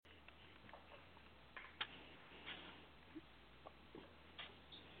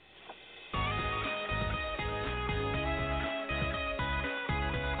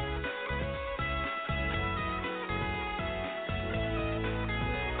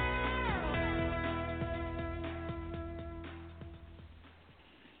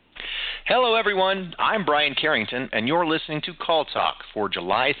Hello, everyone. I'm Brian Carrington, and you're listening to Call Talk for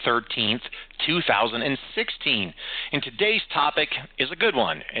July 13th, 2016. And today's topic is a good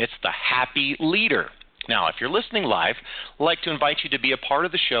one. It's the happy leader. Now, if you're listening live, I'd like to invite you to be a part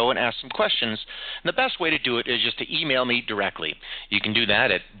of the show and ask some questions. And the best way to do it is just to email me directly. You can do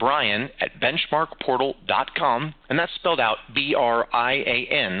that at brian@benchmarkportal.com, and that's spelled out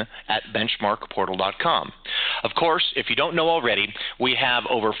BRIAN at benchmarkportal.com. Of course, if you don't know already, we have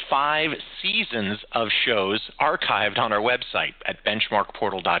over 5 seasons of shows archived on our website at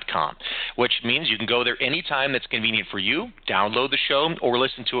benchmarkportal.com, which means you can go there anytime that's convenient for you, download the show, or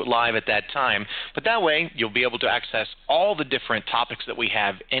listen to it live at that time. But that way, you'll be able to access all the different topics that we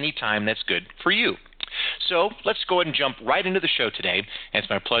have anytime that's good for you. So let's go ahead and jump right into the show today. And it's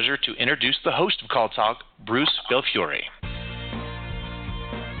my pleasure to introduce the host of Call Talk, Bruce Belfiore.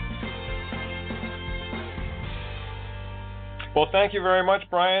 Well, thank you very much,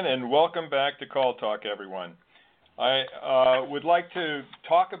 Brian, and welcome back to Call Talk, everyone. I would like to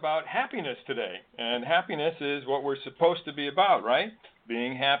talk about happiness today, and happiness is what we're supposed to be about, right?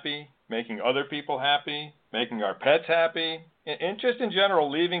 Being happy, making other people happy, making our pets happy, and just in general,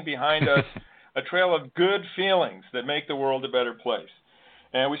 leaving behind us a trail of good feelings that make the world a better place.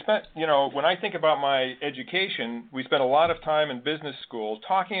 And we spent, when I think about my education, we spent a lot of time in business school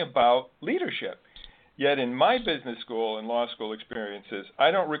talking about leadership. Yet in my business school and law school experiences,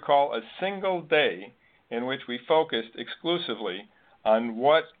 I don't recall a single day in which we focused exclusively on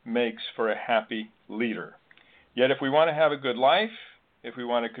what makes for a happy leader. Yet if we want to have a good life, if we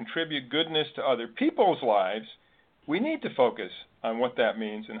want to contribute goodness to other people's lives, we need to focus on what that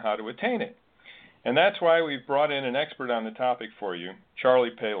means and how to attain it. And that's why we've brought in an expert on the topic for you, Charly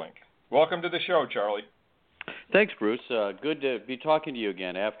Paelinck. Welcome to the show, Charly. Thanks, Bruce. Good to be talking to you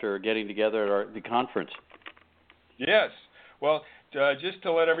again after getting together at the conference. Yes. Well, just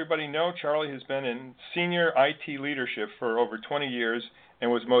to let everybody know, Charly has been in senior IT leadership for over 20 years and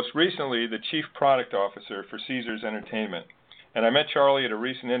was most recently the Chief Product Officer for Ceasars Entertainment. And I met Charly at a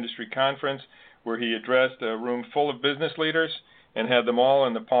recent industry conference where he addressed a room full of business leaders and had them all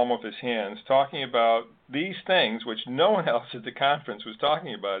in the palm of his hands talking about these things which no one else at the conference was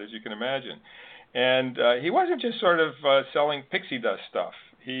talking about, as you can imagine. And he wasn't just sort of selling pixie dust stuff.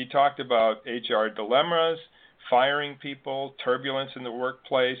 He talked about HR dilemmas, firing people, turbulence in the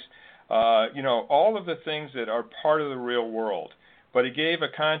workplace, all of the things that are part of the real world. But he gave a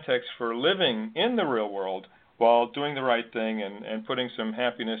context for living in the real world while doing the right thing and putting some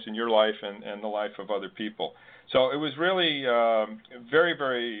happiness in your life and the life of other people. So it was really very,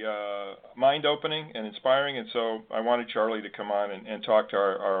 very mind-opening and inspiring, and so I wanted Charly to come on and talk to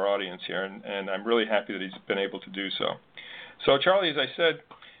our audience here, and I'm really happy that he's been able to do so. So Charly, as I said,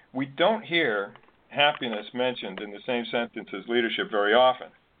 we don't hear happiness mentioned in the same sentence as leadership very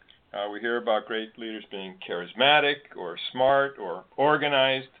often. We hear about great leaders being charismatic or smart or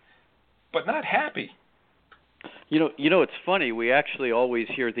organized, but not happy. It's funny. We actually always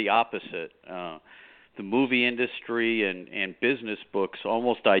hear the opposite. The movie industry and business books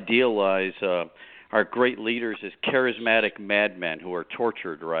almost idealize our great leaders as charismatic madmen who are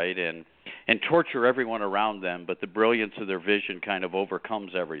tortured, right? And torture everyone around them, but the brilliance of their vision kind of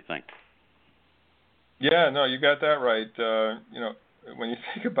overcomes everything. Yeah, no, you got that right. When you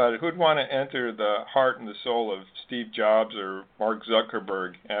think about it, who'd want to enter the heart and the soul of Steve Jobs or Mark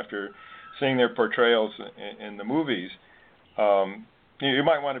Zuckerberg after seeing their portrayals in the movies? You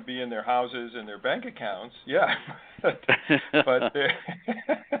might want to be in their houses and their bank accounts, yeah, but their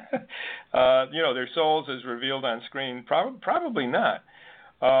souls as revealed on screen, probably not.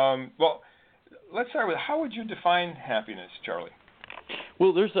 Well, let's start with, how would you define happiness, Charly?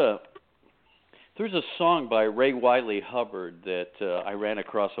 Well, there's a song by Ray Wylie Hubbard that I ran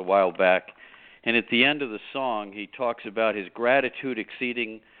across a while back, and at the end of the song, he talks about his gratitude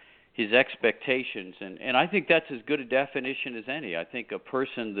exceeding his expectations, and I think that's as good a definition as any. I think a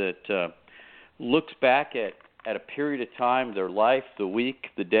person that looks back at a period of time, their life, the week,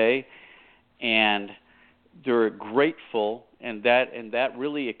 the day, and they're grateful, and that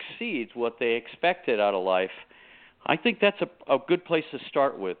really exceeds what they expected out of life. I think that's a good place to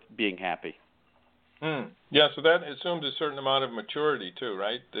start with being happy. Yeah, so that assumes a certain amount of maturity too,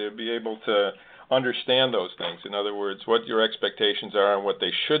 right? To be able to understand those things. In other words, what your expectations are and what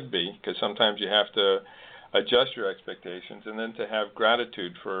they should be, because sometimes you have to adjust your expectations, and then to have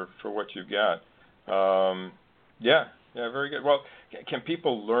gratitude for what you've got. Yeah, very good. Well, can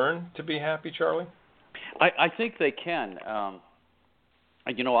people learn to be happy, Charly? I think they can. I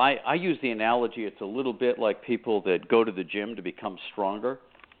use the analogy, it's a little bit like people that go to the gym to become stronger.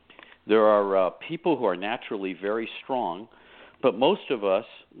 There are people who are naturally very strong, But most of us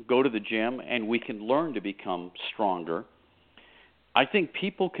go to the gym and we can learn to become stronger. I think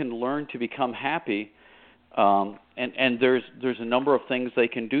people can learn to become happy, and there's a number of things they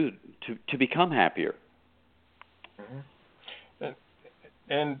can do to become happier. Mm-hmm.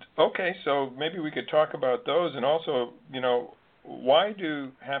 And okay, so maybe we could talk about those, and also, why do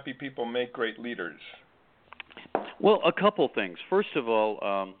happy people make great leaders? Well, a couple things. First of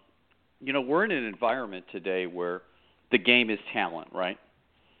all, we're in an environment today where the game is talent, right?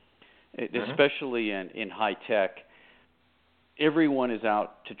 Mm-hmm. Especially in high tech. Everyone is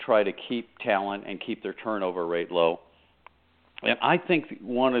out to try to keep talent and keep their turnover rate low. And I think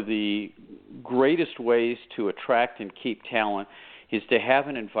one of the greatest ways to attract and keep talent is to have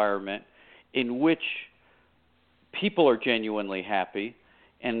an environment in which people are genuinely happy.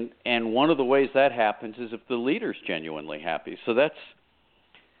 And one of the ways that happens is if the leader's genuinely happy. So that's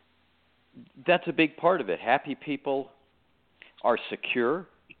a big part of it. Happy people are secure.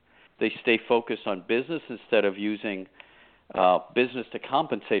 They stay focused on business instead of using business to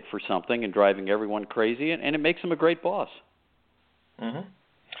compensate for something and driving everyone crazy, and it makes them a great boss. Mm-hmm.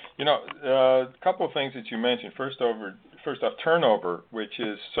 A couple of things that you mentioned. First off, turnover, which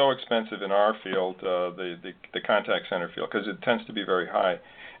is so expensive in our field, the contact center field, because it tends to be very high,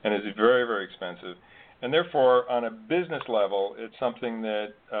 and is very, very expensive. And therefore, on a business level, it's something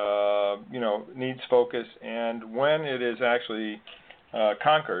that needs focus. And when it is actually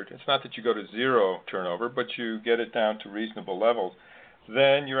conquered, it's not that you go to zero turnover, but you get it down to reasonable levels,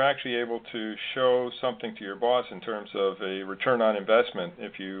 then you're actually able to show something to your boss in terms of a return on investment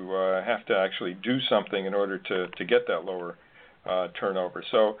if you have to actually do something in order to get that lower turnover.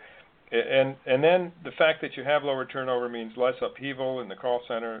 So, and then the fact that you have lower turnover means less upheaval in the call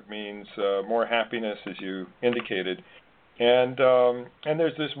center. It means more happiness, as you indicated. And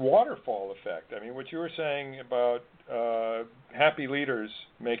there's this waterfall effect. I mean, what you were saying about happy leaders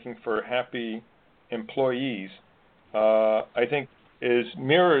making for happy employees, I think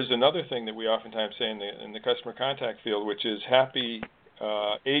mirrors another thing that we oftentimes say in the customer contact field, which is happy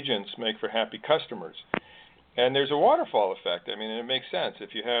agents make for happy customers. And there's a waterfall effect. I mean, it makes sense. If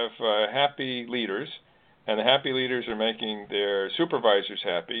you have happy leaders, and the happy leaders are making their supervisors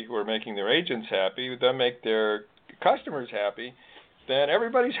happy, who are making their agents happy, who then make their customers happy, then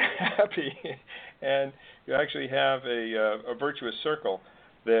everybody's happy. And you actually have a virtuous circle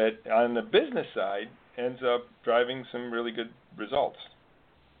that on the business side ends up driving some really good results.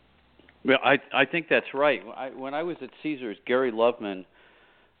 Well, I think that's right. When I was at Ceasars, Gary Loveman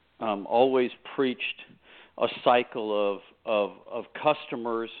always preached a cycle of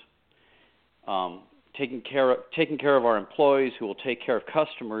customers taking care of our employees who will take care of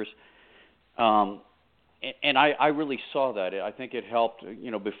customers. And I really saw that. I think it helped,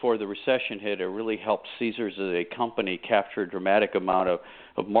 before the recession hit, it really helped Ceasars as a company capture a dramatic amount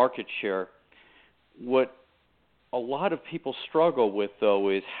of market share. What a lot of people struggle with, though,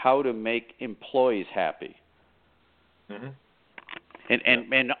 is how to make employees happy. Mm-hmm.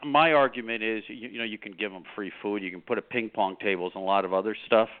 And my argument is, you can give them free food, you can put ping pong tables and a lot of other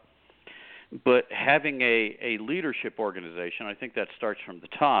stuff, but having a leadership organization, I think that starts from the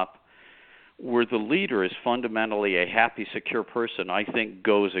top, where the leader is fundamentally a happy, secure person, I think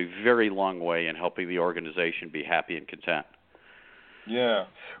goes a very long way in helping the organization be happy and content. Yeah,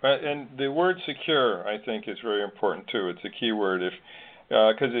 and the word secure, I think, is very important too. It's a key word.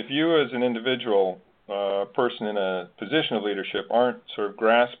 Because if you as an individual person in a position of leadership aren't sort of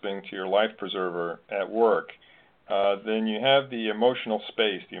grasping to your life preserver at work, then you have the emotional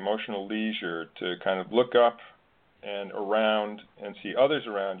space, the emotional leisure to kind of look up and around and see others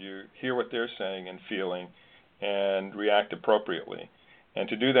around you, hear what they're saying and feeling, and react appropriately. And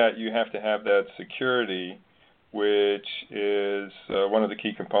to do that, you have to have that security, which is one of the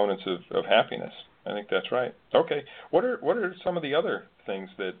key components of happiness. I think that's right. Okay, what are some of the other things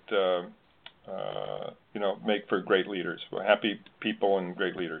that make for great leaders? Well, happy people and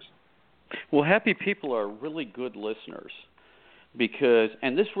great leaders. Well, happy people are really good listeners. Because,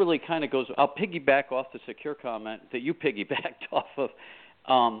 and this really kind of goes, I'll piggyback off the secure comment that you piggybacked off of.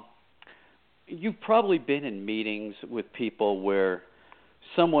 You've probably been in meetings with people where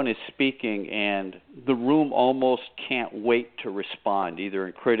someone is speaking and the room almost can't wait to respond, either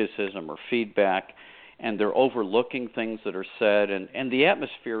in criticism or feedback, and they're overlooking things that are said. And the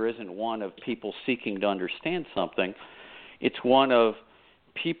atmosphere isn't one of people seeking to understand something. It's one of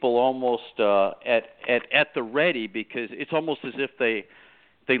people almost at the ready, because it's almost as if they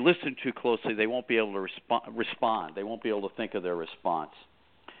listen too closely, they won't be able to respond. They won't be able to think of their response.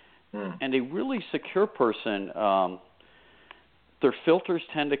 And a really secure person, their filters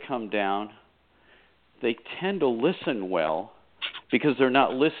tend to come down. They tend to listen well, because they're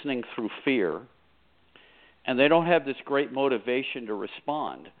not listening through fear, and they don't have this great motivation to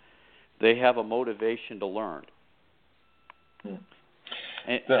respond. They have a motivation to learn. And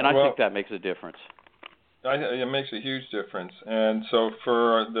I think that makes a difference. It makes a huge difference. And so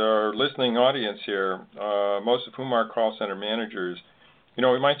for our listening audience here, most of whom are call center managers,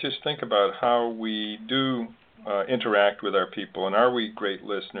 we might just think about how we do interact with our people, and are we great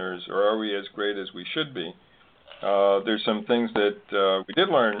listeners, or are we as great as we should be? There's some things that we did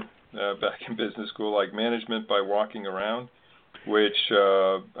learn back in business school, like management by walking around, which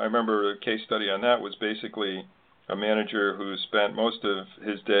I remember a case study on that was basically a manager who spent most of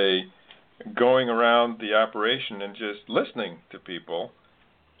his day going around the operation and just listening to people.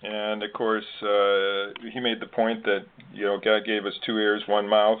 And of course, he made the point that God gave us 2 ears, 1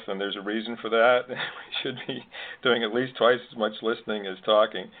 mouth, and there's a reason for that. We should be doing at least twice as much listening as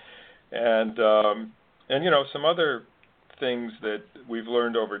talking. And some other things that we've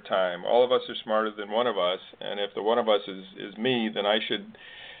learned over time. All of us are smarter than one of us, and if the one of us is me, then I should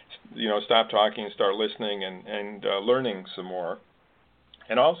stop talking and start listening and learning some more.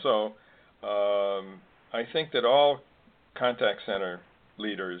 And also, I think that all contact center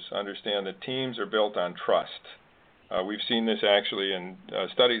leaders understand that teams are built on trust. We've seen this actually in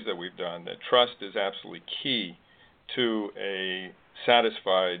studies that we've done, that trust is absolutely key to a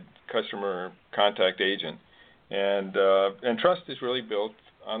satisfied customer contact agent. And trust is really built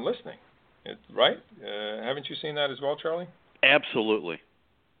on listening, right? Haven't you seen that as well, Charlie? Absolutely.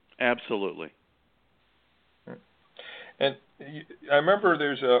 And I remember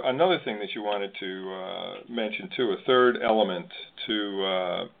there's another thing that you wanted to mention too, a third element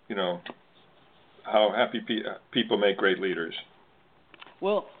to how happy people make great leaders.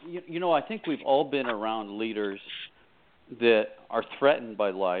 Well, I think we've all been around leaders that are threatened by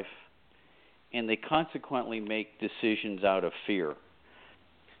life, and they consequently make decisions out of fear.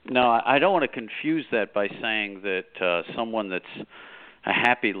 Now, I don't want to confuse that by saying that someone that's a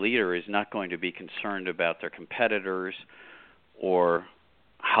happy leader is not going to be concerned about their competitors or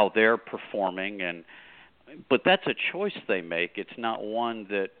how they're performing, but that's a choice they make. It's not one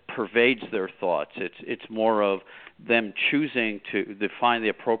that pervades their thoughts. It's more of them choosing to find the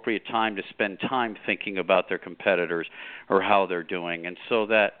appropriate time to spend time thinking about their competitors or how they're doing. And so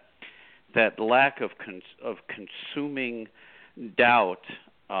that lack of consuming doubt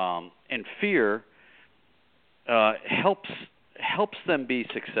and fear helps them be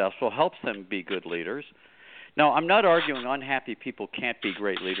successful, helps them be good leaders. Now, I'm not arguing unhappy people can't be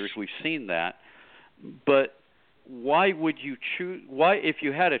great leaders. We've seen that. But why would you choose? Why, if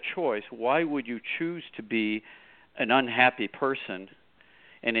you had a choice, why would you choose to be an unhappy person?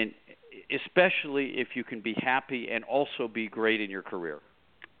 And especially if you can be happy and also be great in your career.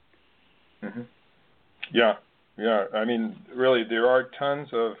 Mm-hmm. Yeah. I mean, really, there are tons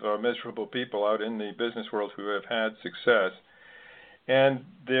of miserable people out in the business world who have had success. And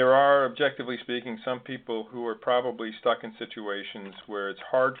there are, objectively speaking, some people who are probably stuck in situations where it's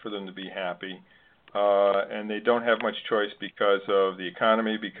hard for them to be happy, and they don't have much choice because of the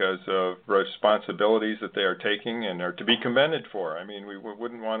economy, because of responsibilities that they are taking and are to be commended for. I mean, we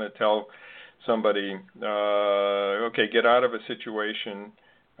wouldn't want to tell somebody, okay, get out of a situation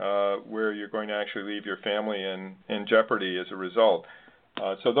where you're going to actually leave your family in jeopardy as a result.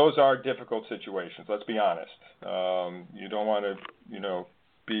 So those are difficult situations, let's be honest. You don't want to,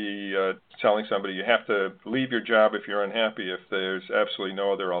 be telling somebody you have to leave your job if you're unhappy if there's absolutely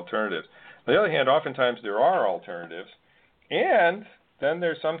no other alternatives. On the other hand, oftentimes there are alternatives, and then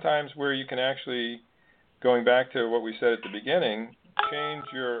there's sometimes where you can actually, going back to what we said at the beginning, change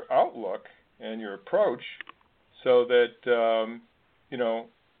your outlook and your approach so that,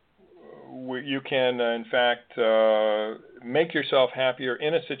 you can, in fact, make yourself happier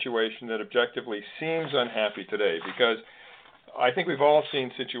in a situation that objectively seems unhappy today. Because I think we've all seen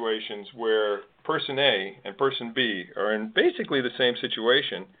situations where person A and person B are in basically the same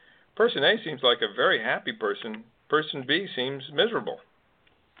situation. Person A seems like a very happy person. Person B seems miserable.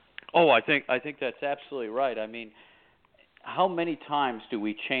 Oh, I think that's absolutely right. I mean, how many times do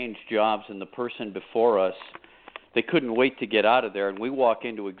we change jobs and the person before us, they couldn't wait to get out of there, and we walk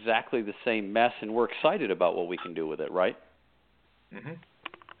into exactly the same mess, and we're excited about what we can do with it, right? Mm-hmm.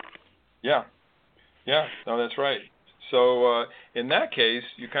 Yeah. No, that's right. So in that case,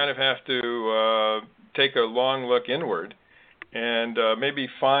 you kind of have to take a long look inward and maybe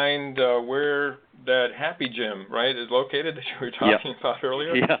find where that happy gym, right, is located that you were talking about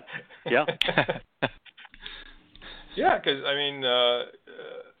earlier. Yeah. Yeah, because, I mean,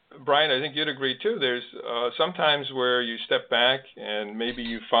 Brian, I think you'd agree, too. There's sometimes where you step back and maybe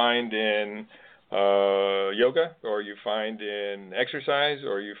you find in yoga, or you find in exercise,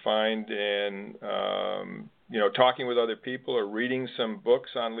 or you find in talking with other people or reading some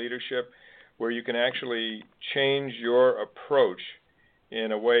books on leadership, where you can actually change your approach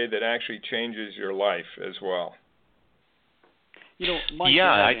in a way that actually changes your life as well.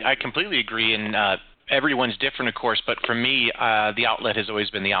 I completely agree, and everyone's different, of course, but for me, the outlet has always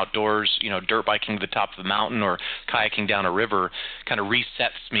been the outdoors. Dirt biking to the top of the mountain or kayaking down a river kind of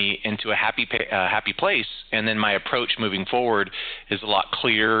resets me into a happy place, and then my approach moving forward is a lot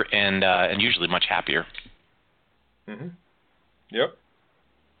clearer and usually much happier. Mm-hmm. Yep.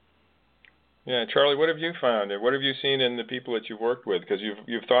 Yeah, Charlie, what have you found, and what have you seen in the people that you've worked with? Because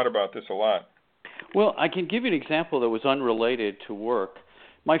you've thought about this a lot. Well, I can give you an example that was unrelated to work.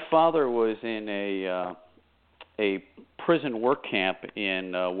 My father was in a prison work camp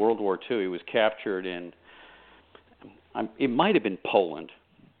in World War II. He was captured in, it might have been Poland.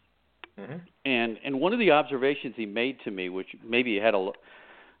 Mm-hmm. And one of the observations he made to me, which maybe had a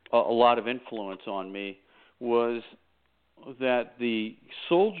lot of influence on me, was that the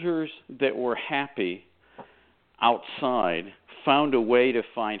soldiers that were happy outside found a way to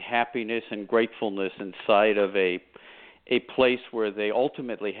find happiness and gratefulness inside of a place where they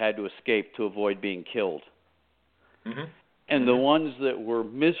ultimately had to escape to avoid being killed. Mm-hmm. And the ones that were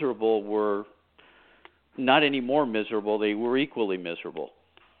miserable were not any more miserable; they were equally miserable.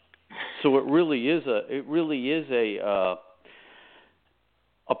 So it really is a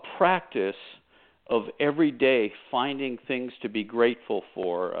practice of every day finding things to be grateful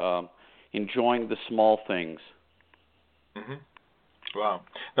for, enjoying the small things. Mm-hmm. Wow.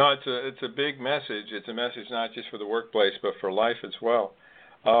 No, it's a big message. It's a message not just for the workplace, but for life as well.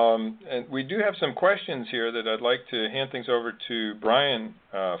 And we do have some questions here that I'd like to hand things over to Brian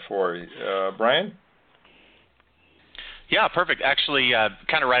for. Brian? Yeah, perfect. Actually,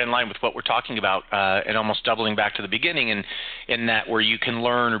 kind of right in line with what we're talking about, and almost doubling back to the beginning, and in that where you can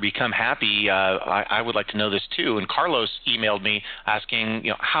learn or become happy. I would like to know this too. And Carlos emailed me asking,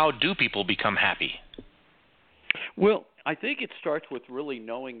 how do people become happy? Well, I think it starts with really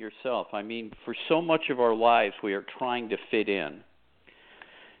knowing yourself. I mean, for so much of our lives, we are trying to fit in.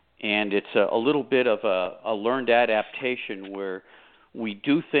 And it's a little bit of a learned adaptation where we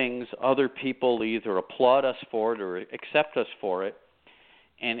do things, other people either applaud us for it or accept us for it,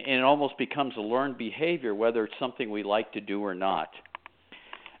 and it almost becomes a learned behavior, whether it's something we like to do or not.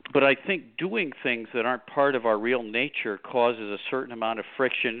 But I think doing things that aren't part of our real nature causes a certain amount of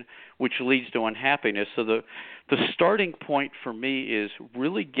friction, which leads to unhappiness. So the starting point for me is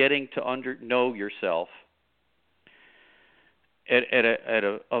really getting to know yourself at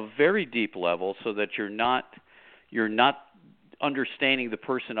a very deep level, so that you're not understanding the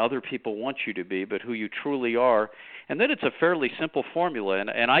person other people want you to be, but who you truly are. And then it's a fairly simple formula,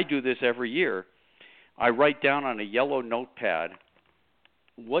 and I do this every year. I write down on a yellow notepad,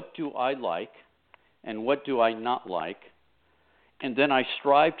 what do I like and what do I not like? And then I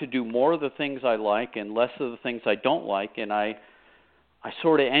strive to do more of the things I like and less of the things I don't like, and I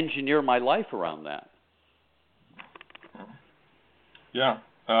sort of engineer my life around that. Yeah,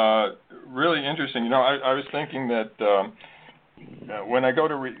 really interesting. I was thinking that when I go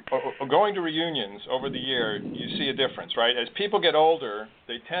to going to reunions over the year, you see a difference, right? As people get older,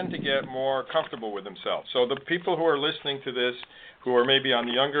 they tend to get more comfortable with themselves. So the people who are listening to this, who are maybe on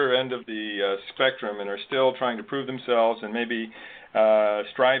the younger end of the spectrum and are still trying to prove themselves and maybe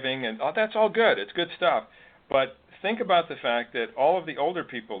striving, and that's all good. It's good stuff. But think about the fact that all of the older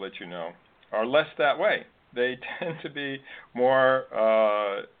people that you know are less that way. They tend to be more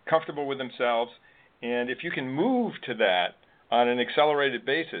comfortable with themselves. And if you can move to that on an accelerated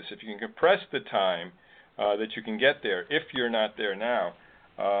basis, if you can compress the time that you can get there, if you're not there now,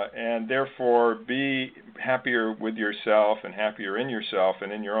 and therefore be happier with yourself and happier in yourself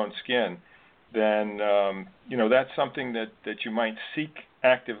and in your own skin, then that's something that you might seek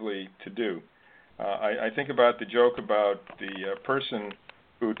actively to do. I think about the joke about the person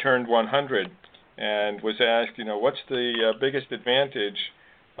who turned 100 and was asked, what's the biggest advantage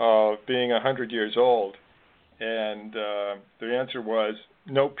of being 100 years old? And the answer was,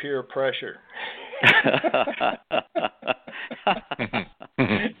 no peer pressure.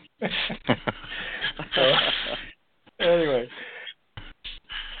 Anyway,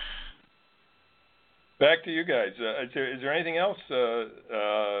 back to you guys. Is there anything else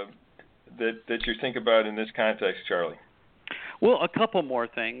that you think about in this context, Charlie? Well, a couple more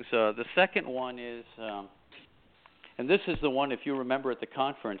things. The second one is, and this is the one, if you remember at the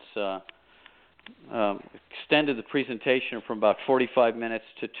conference, extended the presentation from about 45 minutes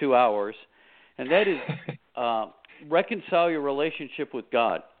to 2 hours, and that is reconcile your relationship with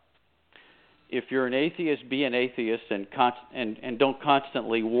God. if you're an atheist, be an atheist, and don't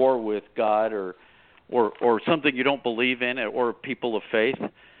constantly war with God or something you don't believe in, or people of faith.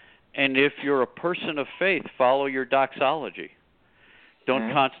 And if you're a person of faith, follow your doxology.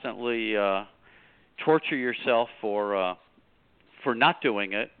 Don't constantly torture yourself for not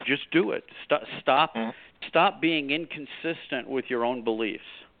doing it. Just do it. Stop being inconsistent with your own beliefs.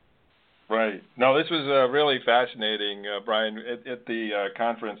 Right. No, this was really fascinating, Brian. At the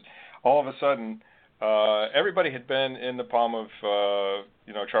conference, all of a sudden, everybody had been in the palm of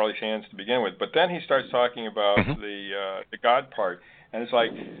Charly's hands to begin with, but then he starts talking about the God part, and it's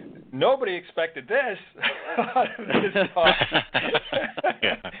like nobody expected this out of this talk.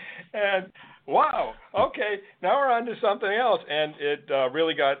 And wow, okay, now we're on to something else, and it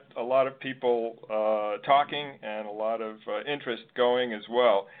really got a lot of people talking and a lot of interest going as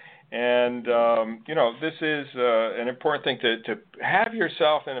well. And this is an important thing to have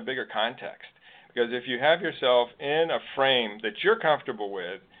yourself in a bigger context. Because if you have yourself in a frame that you're comfortable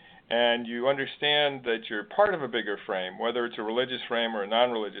with, and you understand that you're part of a bigger frame, whether it's a religious frame or a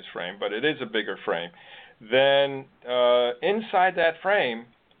non-religious frame, but it is a bigger frame, then inside that frame,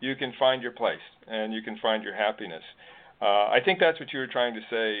 you can find your place and you can find your happiness. I think that's what you were trying to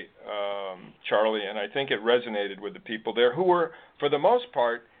say, Charly, and I think it resonated with the people there who were, for the most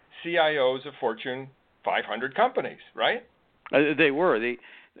part, CIOs of Fortune 500 companies, right? They were.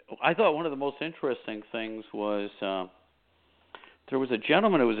 I thought one of the most interesting things was there was a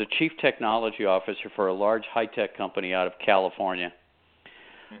gentleman who was a chief technology officer for a large high-tech company out of California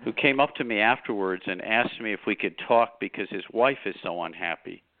who came up to me afterwards and asked me if we could talk because his wife is so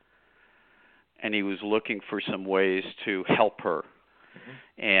unhappy. And he was looking for some ways to help her.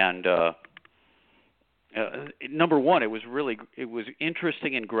 And number one, it was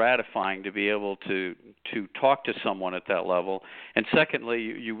interesting and gratifying to be able to talk to someone at that level. And secondly,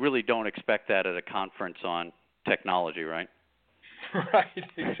 you really don't expect that at a conference on technology, right? Right,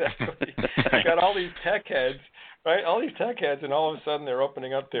 exactly. You got all these tech heads, right? All these tech heads, and all of a sudden they're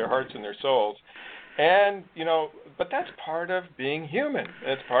opening up their hearts and their souls. And, but that's part of being human.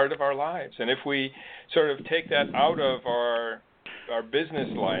 That's part of our lives. And if we sort of take that out of our business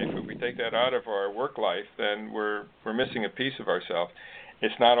life, if we take that out of our work life, then we're missing a piece of ourselves.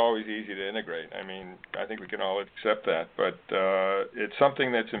 It's not always easy to integrate. I mean, I think we can all accept that, but it's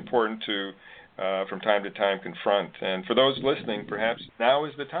something that's important to, from time to time, confront. And for those listening, perhaps now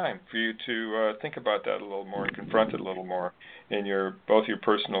is the time for you to think about that a little more and confront it a little more in both your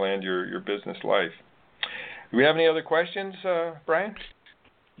personal and your business life. Do we have any other questions, Brian?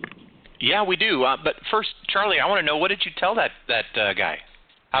 Yeah, we do. But first, Charly, I want to know, what did you tell that guy?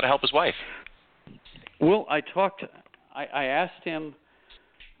 How to help his wife? Well, I asked him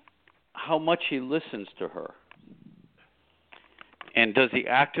how much he listens to her. And does he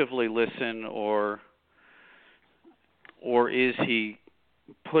actively listen, or is he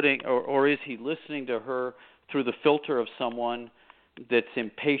is he listening to her through the filter of someone that's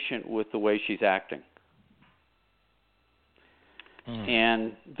impatient with the way she's acting?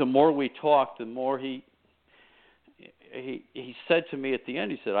 And the more we talked, the more he said to me at the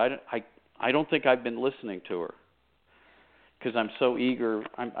end, he said, I don't think I've been listening to her because I'm so eager,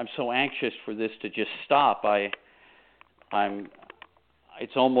 I'm so anxious for this to just stop. It's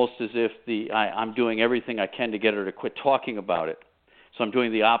almost as if I'm doing everything I can to get her to quit talking about it. So I'm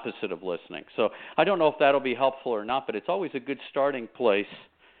doing the opposite of listening. So I don't know if that'll be helpful or not, but it's always a good starting place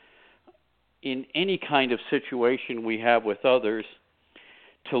in any kind of situation we have with others,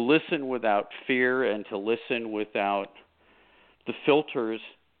 to listen without fear and to listen without the filters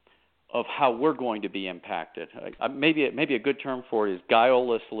of how we're going to be impacted. Maybe a good term for it is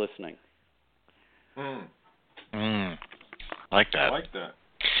guileless listening. I like that. I like that.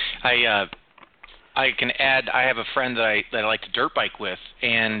 I can add, I have a friend that I like to dirt bike with,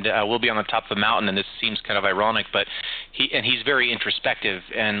 and we'll be on the top of the mountain, and this seems kind of ironic, but he's very introspective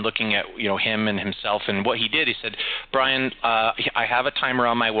and looking at him and himself and what he did. He said, Brian, I have a timer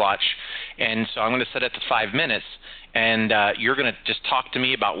on my watch, and so I'm going to set it to 5 minutes, and you're going to just talk to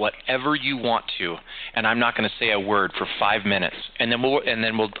me about whatever you want to, and I'm not going to say a word for 5 minutes, and then we'll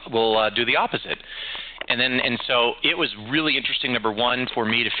do the opposite. And so it was really interesting, number one, for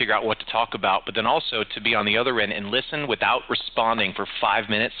me to figure out what to talk about, but then also to be on the other end and listen without responding for 5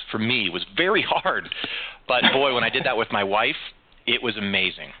 minutes, for me, was very hard. But, boy, when I did that with my wife, it was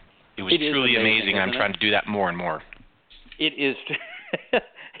amazing. It was truly amazing. I'm trying to do that more and more. It is.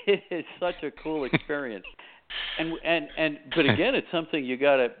 It is such a cool experience. But again, it's something you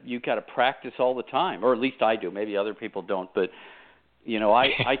gotta practice all the time, or at least I do. Maybe other people don't, but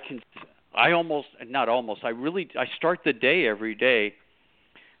I start the day every day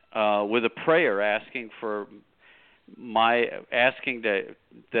with a prayer, asking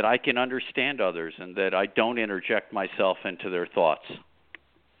that I can understand others and that I don't interject myself into their thoughts.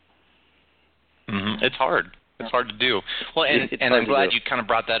 Mm-hmm. It's hard. It's hard to do. Well, and I'm glad you kind of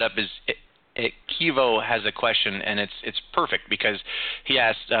brought that up. Kivo has a question, and it's perfect because he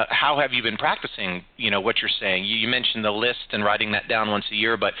asked, how have you been practicing, what you're saying? You mentioned the list and writing that down once a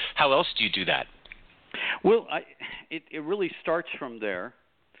year, but how else do you do that? Well, it really starts from there.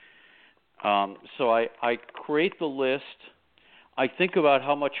 So I create the list. I think about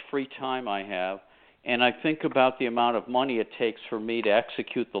how much free time I have, and I think about the amount of money it takes for me to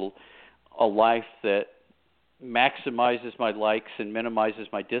execute a life that maximizes my likes and minimizes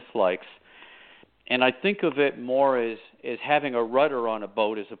my dislikes. And I think of it more as having a rudder on a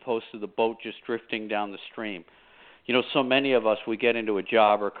boat as opposed to the boat just drifting down the stream. So many of us, we get into a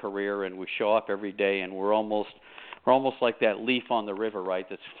job or career and we show up every day and we're almost like that leaf on the river, right,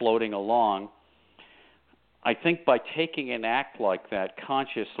 that's floating along. I think by taking an act like that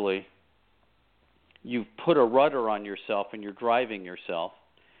consciously, you've put a rudder on yourself and you're driving yourself.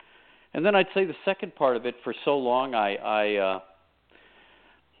 And then I'd say the second part of it, for so long I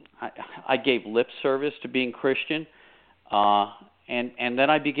gave lip service to being Christian, and then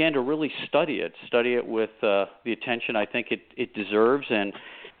I began to really study it with the attention I think it deserves, and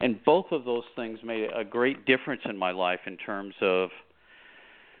both of those things made a great difference in my life in terms of,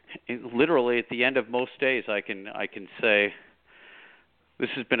 literally at the end of most days I can say, this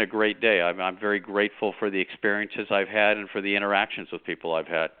has been a great day. I'm very grateful for the experiences I've had and for the interactions with people I've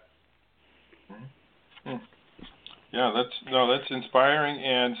had. Yeah, that's inspiring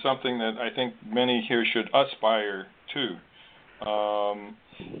and something that I think many here should aspire to.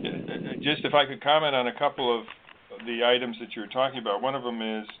 Just if I could comment on a couple of the items that you were talking about. One of them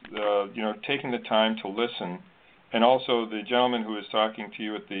is taking the time to listen, and also the gentleman who was talking to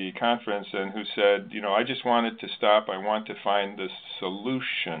you at the conference and who said, I just wanted to stop. I want to find the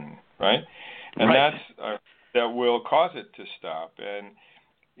solution, right? And right. That's that will cause it to stop. And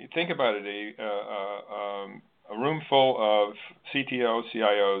you think about it, a room full of CTOs,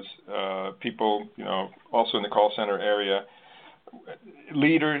 CIOs, people, also in the call center area,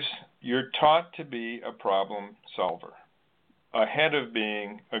 leaders, you're taught to be a problem solver ahead of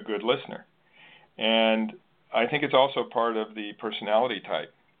being a good listener. And I think it's also part of the personality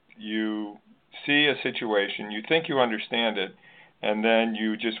type. You see a situation, you think you understand it, and then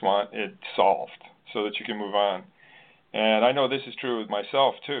you just want it solved so that you can move on. And I know this is true with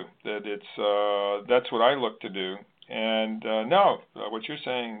myself too, that that's what I look to do. And what you're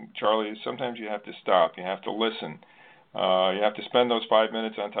saying, Charlie, is sometimes you have to stop, you have to listen. You have to spend those 5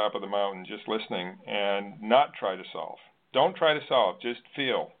 minutes on top of the mountain just listening and not try to solve. Don't try to solve, just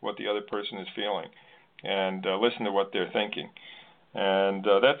feel what the other person is feeling and listen to what they're thinking. And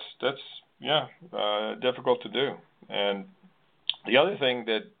that's difficult to do. And the other thing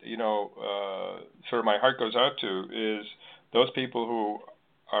that, sort of my heart goes out to is those people who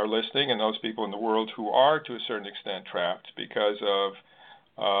are listening and those people in the world who are to a certain extent trapped because of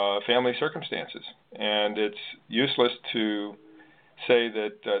family circumstances. And it's useless to say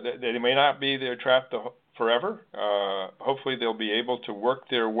that they may not be there trapped forever. Hopefully they'll be able to work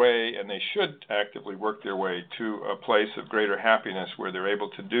their way, and they should actively work their way to a place of greater happiness where they're able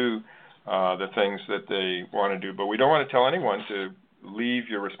to do the things that they want to do. But we don't want to tell anyone to leave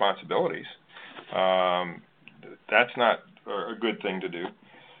your responsibilities. That's not a good thing to do.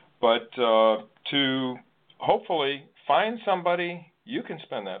 But to hopefully find somebody you can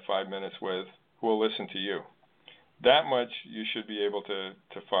spend that 5 minutes with who will listen to you. That much you should be able to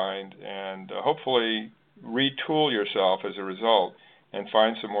find, and hopefully retool yourself as a result and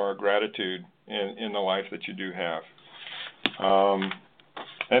find some more gratitude in the life that you do have.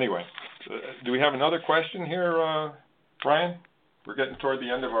 Anyway, do we have another question here, Brian? We're getting toward the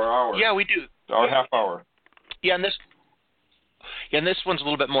end of our hour. Yeah, we do. Our half hour. Yeah, and this one's a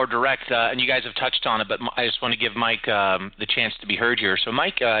little bit more direct, and you guys have touched on it, but I just want to give Mike the chance to be heard here. So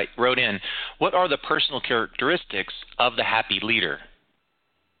Mike wrote in, what are the personal characteristics of the happy leader?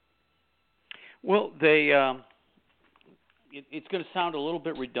 Well, it's going to sound a little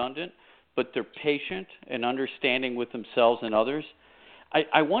bit redundant, but they're patient and understanding with themselves and others.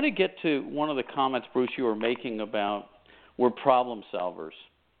 I want to get to one of the comments, Bruce, you were making about we're problem solvers.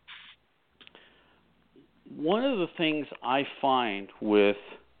 One of the things I find with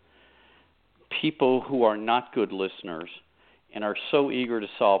people who are not good listeners and are so eager to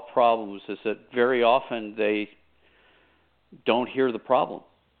solve problems is that very often they don't hear the problem,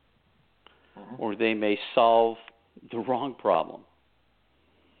 or they may solve the wrong problem.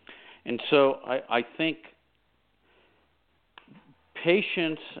 And so I think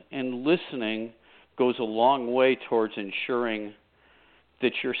patience and listening goes a long way towards ensuring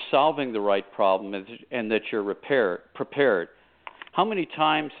that you're solving the right problem and that you're prepared. How many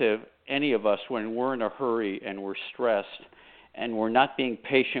times have any of us, when we're in a hurry and we're stressed and we're not being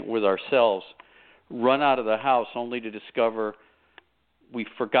patient with ourselves, run out of the house only to discover we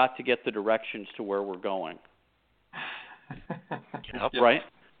forgot to get the directions to where we're going? Yep. Right?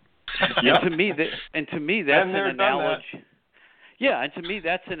 Yep. And to me, that's an analogy. Yeah, and to me,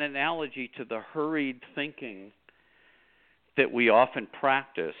 that's an analogy to the hurried thinking that we often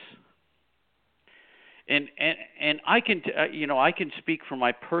practice. And I can I can speak from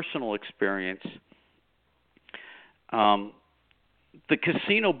my personal experience. The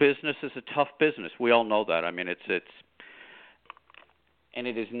casino business is a tough business. We all know that. I mean, it's and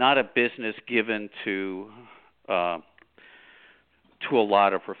it is not a business given to a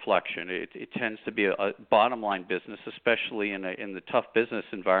lot of reflection. It tends to be a bottom line business, especially in the tough business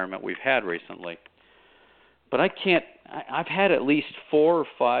environment we've had recently. But I've had at least 4 or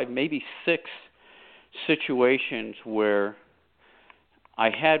 5, maybe 6 situations where I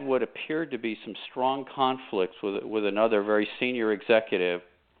had what appeared to be some strong conflicts with another very senior executive.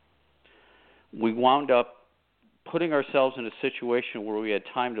 We wound up putting ourselves in a situation where we had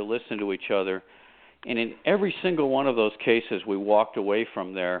time to listen to each other, and in every single one of those cases, we walked away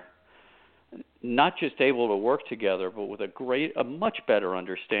from there not just able to work together, but with a much better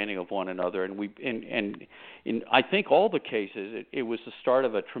understanding of one another. And in I think all the cases, it was the start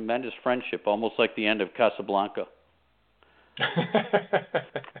of a tremendous friendship, almost like the end of Casablanca.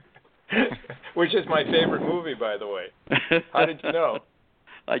 Which is my favorite movie, by the way. How did you know?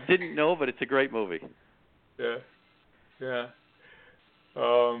 I didn't know, but it's a great movie. Yeah.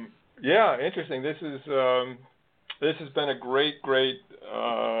 Yeah, interesting. This has been a great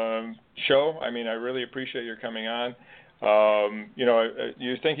show. I mean, I really appreciate your coming on.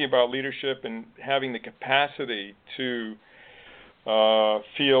 You're thinking about leadership and having the capacity to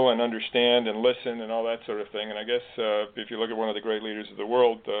feel and understand and listen and all that sort of thing. And I guess if you look at one of the great leaders of the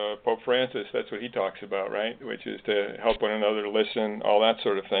world, Pope Francis, that's what he talks about, right? Which is to help one another, listen, all that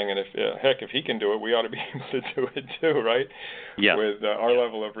sort of thing. And if he can do it, we ought to be able to do it too, right? Yeah. With our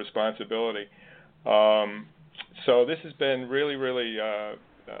level of responsibility. So this has been really, really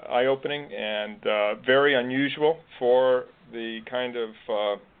eye-opening and very unusual for the kind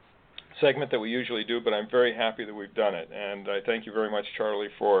of segment that we usually do, but I'm very happy that we've done it. And I thank you very much, Charly,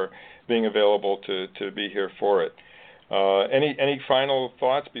 for being available to be here for it. Any final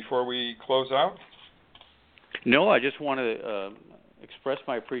thoughts before we close out? No, I just want to express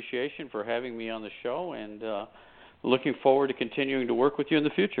my appreciation for having me on the show, and looking forward to continuing to work with you in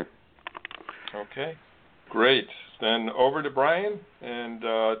the future. Okay, great. Then over to Brian, and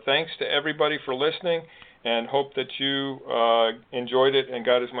thanks to everybody for listening, and hope that you enjoyed it and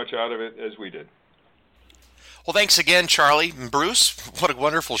got as much out of it as we did. Well, thanks again, Charly and Bruce. What a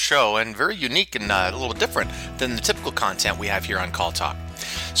wonderful show, and very unique and a little different than the typical content we have here on Call Talk.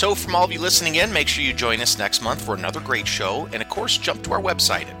 So from all of you listening in, make sure you join us next month for another great show. And of course, jump to our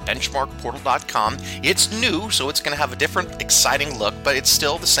website at benchmarkportal.com. It's new, so it's going to have a different, exciting look, but it's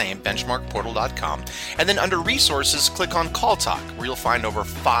still the same, benchmarkportal.com. And then under resources, click on Call Talk, where you'll find over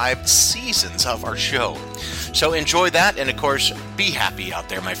 5 seasons of our show. So enjoy that, and of course, be happy out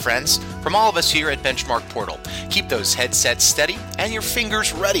there, my friends. From all of us here at Benchmark Portal, keep those headsets steady and your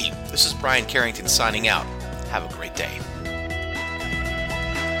fingers ready. This is Brian Carrington signing out. Have a great day.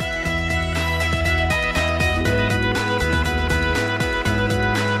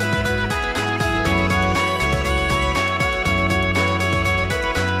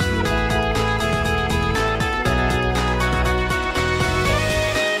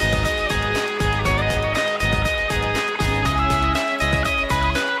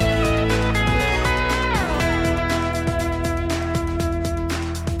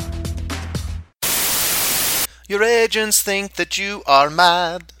 Your agents think that you are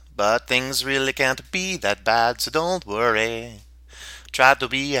mad, but things really can't be that bad, so don't worry. Try to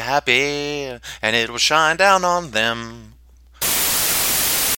be happy, and it will shine down on them.